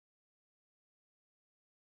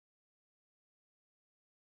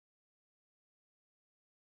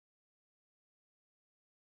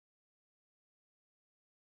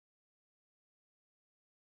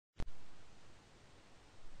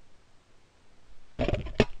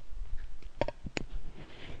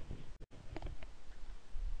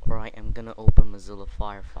I'm gonna open Mozilla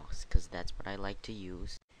Firefox because that's what I like to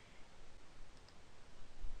use.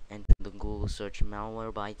 And in the Google search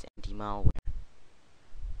Malwarebytes Anti-Malware.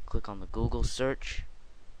 Click on the Google search.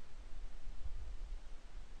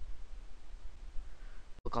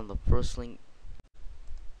 Click on the first link.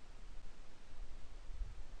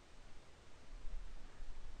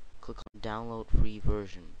 Click on download free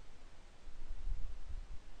version.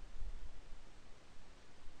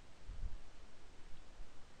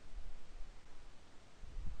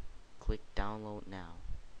 Click download now.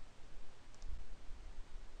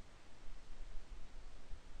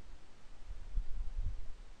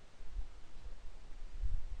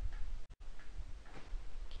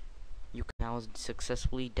 You can now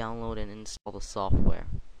successfully download and install the software.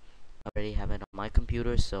 I already have it on my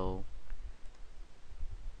computer, so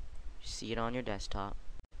you see it on your desktop.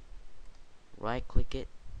 Right click it,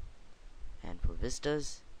 and for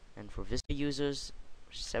Vistas, and for Vista users,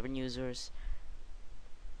 7 users,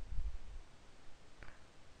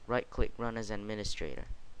 right click run as administrator.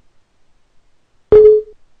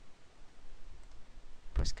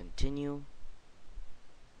 Press continue.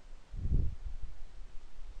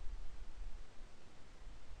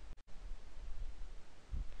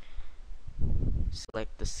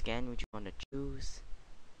 Select the scan which you want to choose.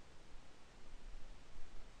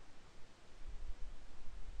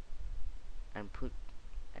 And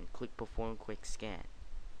click perform quick scan.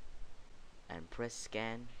 And press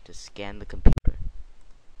scan to scan the computer.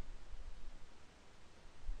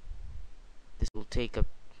 This will take a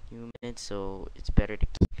few minutes, so it's better to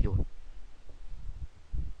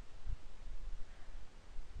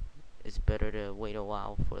wait a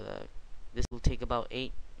while for the. This will take about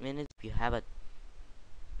 8 minutes if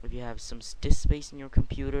you have some disk space in your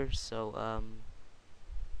computer. So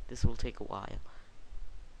this will take a while.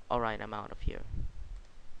 Alright, I'm out of here.